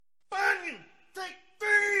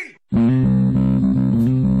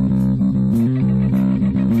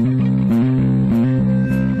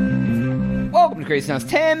Crazy Sounds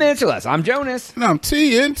 10 minutes or less. I'm Jonas. And I'm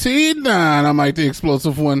TNT9. I'm Mike the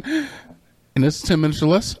Explosive One. And this is 10 minutes or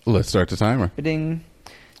less. Let's start the timer. Ding.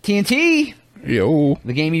 TNT. Yo.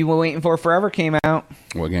 The game you've been waiting for forever came out.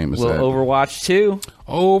 What game is that? Overwatch 2.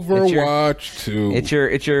 Overwatch 2.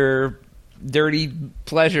 It's your dirty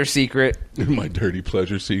pleasure secret. My dirty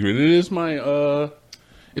pleasure secret. It is my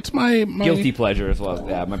it's my guilty pleasure as well.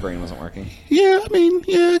 Yeah, my brain wasn't working. Yeah,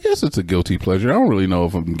 I guess it's a guilty pleasure. I don't really know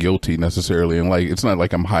if I'm guilty necessarily, and it's not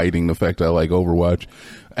like I'm hiding the fact that I like Overwatch.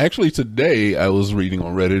 Actually, today I was reading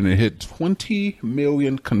on Reddit and it hit 20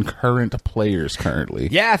 million concurrent players currently.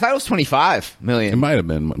 Yeah, I thought it was 25 million. It might have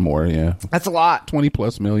been more, yeah. That's a lot. 20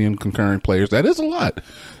 plus million concurrent players. That is a lot.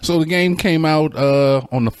 So the game came out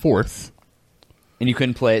on the 4th. And you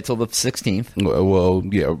couldn't play it till the 16th. Well,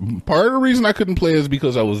 yeah. Part of the reason I couldn't play is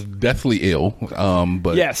because I was deathly ill.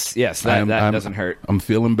 But yes, that doesn't hurt. I'm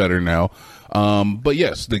feeling better now. But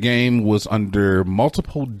yes, the game was under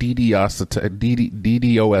multiple DDoS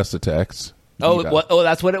attacks. Oh,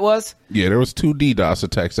 that's what it was? Yeah, there was 2 DDoS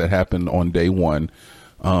attacks that happened on day 1.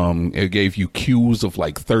 It gave you queues of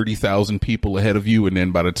like 30,000 people ahead of you, and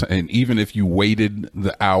then by the time, and even if you waited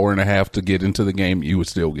the hour and a half to get into the game, you would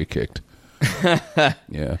still get kicked.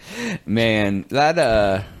 Yeah, man,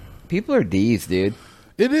 that people are D's, dude.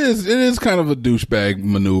 It is kind of a douchebag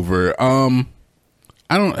maneuver.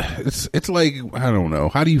 It's like, I don't know.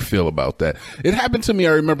 How do you feel about that? It happened to me.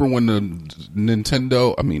 I remember when when the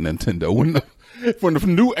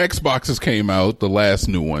new Xboxes came out, the last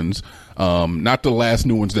new ones, not the last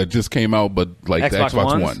new ones that just came out, but like the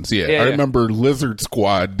Xbox ones. Yeah. I remember Lizard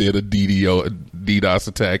Squad did a DDoS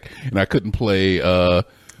attack, and I couldn't play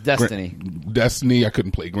Destiny. I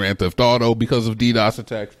couldn't play Grand Theft Auto because of DDoS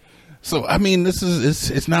attacks. So I mean,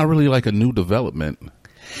 it's not really like a new development.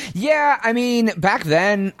 Yeah, I mean, back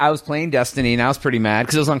then I was playing Destiny and I was pretty mad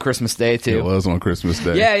because it was on Christmas Day too. It was on Christmas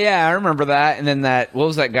Day. Yeah, I remember that. And then what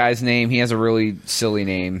was that guy's name? He has a really silly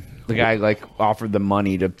name. The guy offered the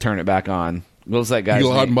money to turn it back on. What was that guy's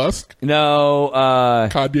name? Elon Musk? No.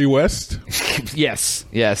 Kanye West? Yes.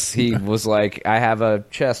 He was like, I have a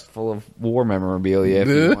chest full of war memorabilia if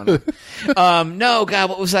you want to. No, God,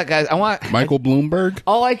 what was that guy? Michael Bloomberg?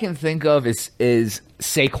 All I can think of is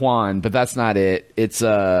Saquon, but that's not it. It's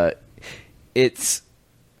God,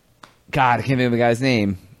 I can't think of the guy's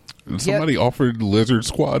name. Somebody offered Lizard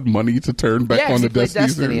Squad money to turn back on the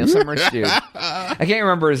Destiny. Some rich dude. I can't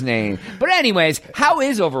remember his name. But anyways, how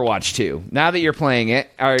is Overwatch 2? Now that you're playing it,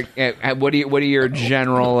 what are your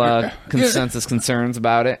general consensus concerns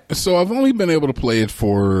about it? So I've only been able to play it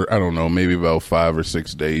for, I don't know, maybe about 5 or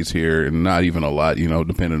 6 days here, and not even a lot,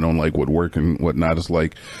 depending on what work and whatnot is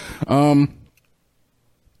like.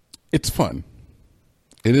 It's fun.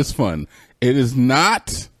 It is fun. It is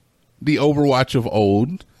not the Overwatch of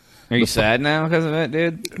old. Are you sad now because of it,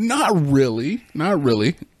 dude? Not really.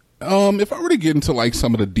 If I were to get into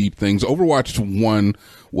some of the deep things, Overwatch 1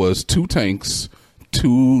 was 2 tanks,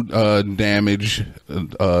 2 damage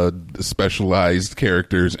specialized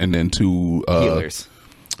characters, and then 2 healers.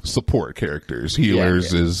 Support characters.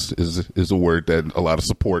 Healers is a word that a lot of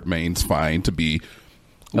support mains find to be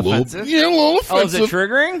offensive? A little offensive. Oh, is it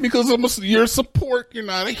triggering? Because you're a support. You're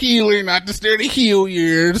not a healer. You're not just there to heal.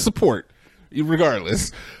 You're to support.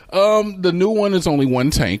 Regardless. The new one is only 1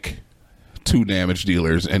 tank, 2 damage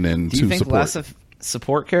dealers, and then 2 support. Do you think less of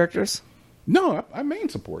support characters? No, I main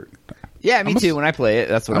support. Yeah, me too. When I play it,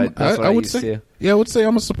 that's what I would say. Yeah, I would say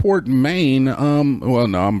I'm a support main. Well,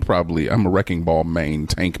 no, I'm a wrecking ball main,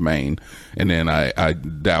 tank main, and then I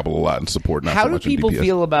dabble a lot in support. Not How so do much people in DPS.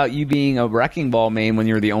 feel about you being a wrecking ball main when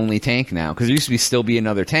you're the only tank now? Because there used to still be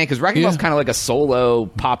another tank. Because wrecking ball's kind of like a solo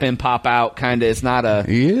pop in, pop out kind of. It's not a.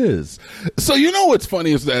 He is. So what's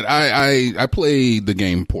funny is that I play the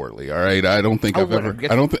game poorly. All right, I don't think I've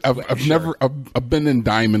been in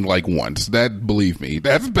diamond once. That, believe me,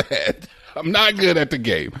 that's bad. I'm not good at the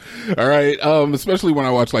game. All right. Especially when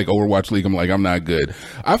I watch Overwatch League, I'm not good.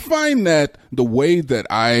 I find that the way that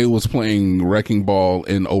I was playing Wrecking Ball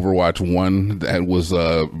in Overwatch 1, that was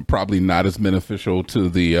probably not as beneficial to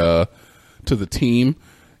the team,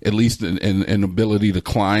 at least in ability to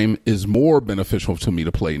climb, is more beneficial to me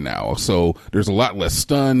to play now. So there's a lot less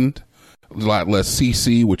stunned, a lot less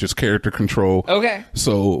CC, which is character control. Okay.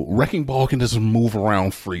 So Wrecking Ball can just move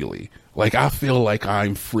around freely. I feel like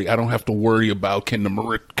I'm free. I don't have to worry about can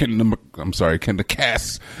the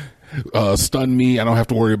cast stun me. I don't have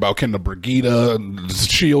to worry about can the Brigitte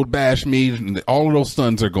shield bash me. All of those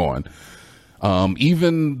stuns are gone.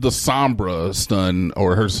 Even the Sombra stun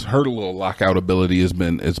or her little lockout ability has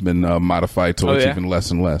been modified to it's even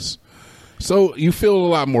less and less. So you feel a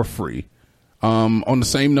lot more free. On the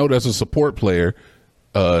same note, as a support player,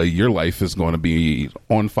 your life is going to be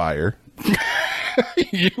on fire.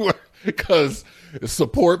 Because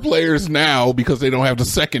support players now, because they don't have the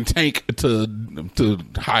second tank to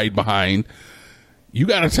hide behind, you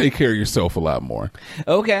got to take care of yourself a lot more.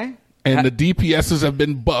 Okay. And the DPSs have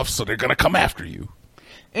been buffed, so they're going to come after you.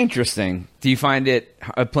 Interesting. Do you find it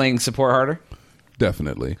playing support harder?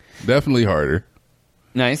 Definitely harder.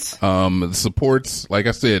 Nice. Supports, like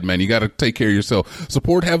I said, man, you got to take care of yourself.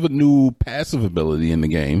 Support have a new passive ability in the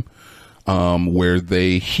game, where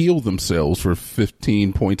they heal themselves for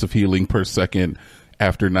 15 points of healing per second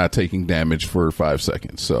after not taking damage for 5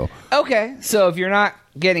 seconds. So okay, so if you're not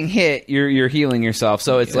getting hit, you're healing yourself.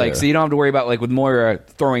 So it's like, so you don't have to worry about, like, with Moira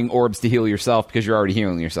throwing orbs to heal yourself because you're already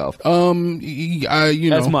healing yourself.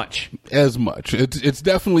 As much. It's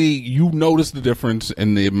definitely, you notice the difference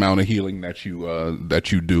in the amount of healing that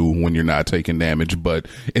you do when you're not taking damage, but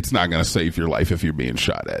it's not going to save your life if you're being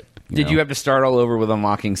shot at. Did you have to start all over with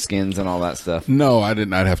unlocking skins and all that stuff? No, I did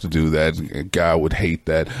not have to do that. God would hate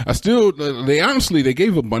that. They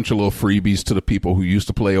gave a bunch of little freebies to the people who used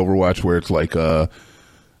to play Overwatch, where it's like,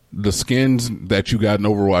 the skins that you got in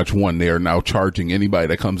Overwatch 1, they are now charging anybody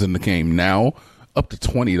that comes in the game now up to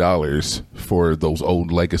 $20 for those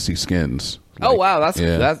old legacy skins. Oh, wow. That's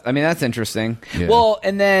interesting. Yeah. Well,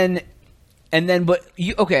 and then, but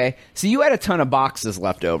you, okay, so you had a ton of boxes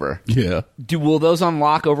left over. Yeah. Will those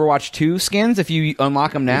unlock Overwatch 2 skins if you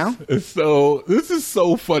unlock them now? So, this is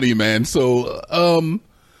so funny, man. So,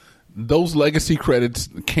 those legacy credits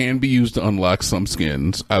can be used to unlock some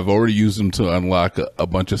skins. I've already used them to unlock a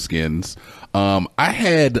bunch of skins. I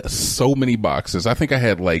had so many boxes. I think I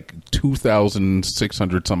had like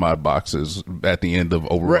 2,600 some odd boxes at the end of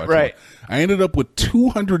Overwatch. Right. I ended up with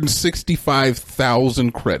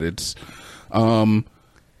 265,000 credits.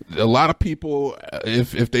 A lot of people,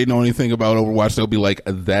 if they know anything about Overwatch, they'll be like,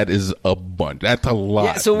 that is a bunch. That's a lot.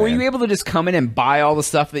 Yeah, so were you able to just come in and buy all the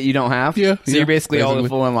stuff that you don't have? Yeah. So you're basically all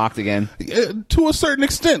full unlocked again? To a certain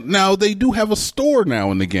extent. Now, they do have a store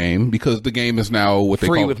now in the game, because the game is now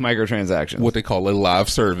free with microtransactions. What they call a live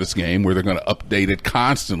service game, where they're going to update it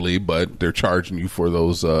constantly, but they're charging you for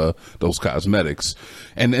those cosmetics.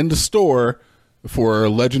 And in the store, for a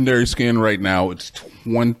legendary skin right now, it's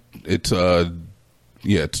 $22,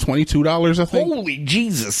 I think. Holy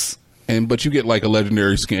Jesus! But you get like a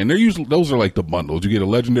legendary skin. Those are like the bundles. You get a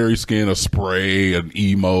legendary skin, a spray, an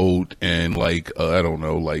emote, and like I don't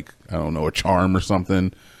know, a charm or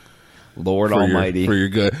something. Lord Almighty, for your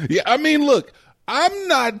good. Yeah, I mean, look, I'm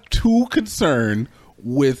not too concerned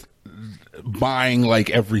with buying like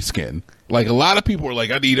every skin. Like, a lot of people are like,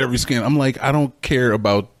 I need every skin. I'm like, I don't care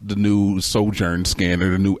about the new Sojourn skin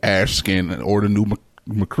or the new Ashe skin or the new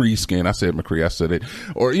McCree skin. I said McCree, I said it.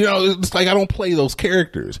 Or, it's like, I don't play those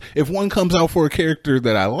characters. If one comes out for a character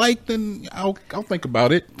that I like, then I'll think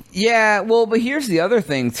about it. Yeah, well, but here's the other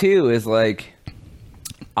thing too, is like,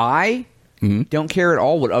 I don't care at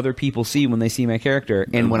all what other people see when they see my character.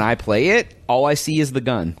 And when I play it, all I see is the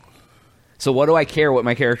gun. So what do I care what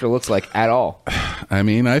my character looks like at all? I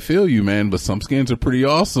mean, I feel you, man, but some skins are pretty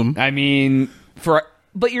awesome. I mean,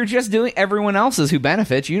 but you're just doing everyone else's who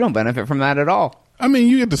benefits. You don't benefit from that at all. I mean,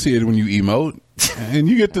 you get to see it when you emote, and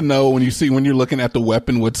you get to know when you're looking at the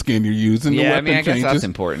weapon what skin you're using. Yeah, the weapon I mean, I guess changes. that's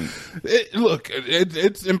important.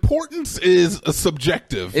 Its importance is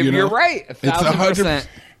subjective. You're right, 1,000%.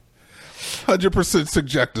 100%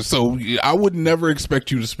 subjective. So I would never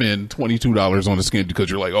expect you to spend $22 on a skin because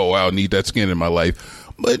you're like, oh, wow, I need that skin in my life.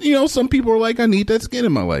 But, some people are like, I need that skin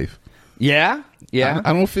in my life. Yeah? Yeah.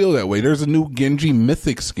 I don't feel that way. There's a new Genji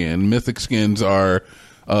Mythic skin. Mythic skins are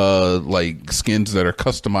like skins that are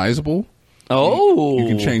customizable. Oh. You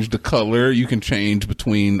can change the color. You can change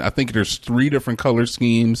between, I think there's 3 different color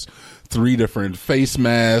schemes, 3 different face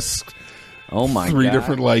masks. Oh my God. 3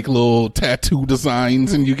 different like little tattoo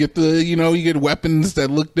designs, and you get you get weapons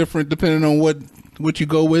that look different depending on what you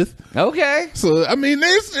go with. Okay. So I mean,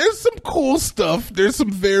 there's some cool stuff. There's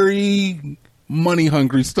some very money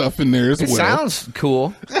hungry stuff in there as well. Sounds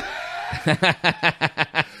cool.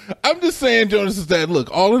 I'm just saying, Jonas, is that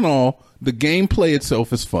look, all in all, the gameplay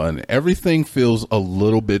itself is fun. Everything feels a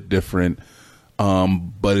little bit different,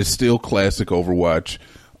 but it's still classic Overwatch.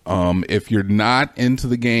 If you're not into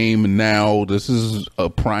the game now, this is a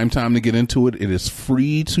prime time to get into it. It is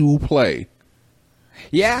free to play.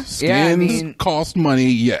 Yeah. Skins cost money,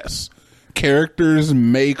 yes. Characters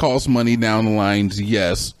may cost money down the lines,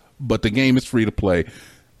 yes. But the game is free to play.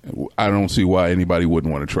 I don't see why anybody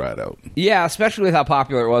wouldn't want to try it out. Yeah, especially with how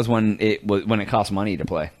popular it was when it cost money to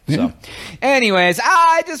play. So, anyways,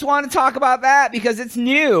 I just want to talk about that because it's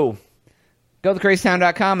new. Go to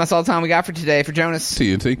crazytown.com. That's all the time we got for today. For Jonas.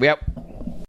 TNT. Yep.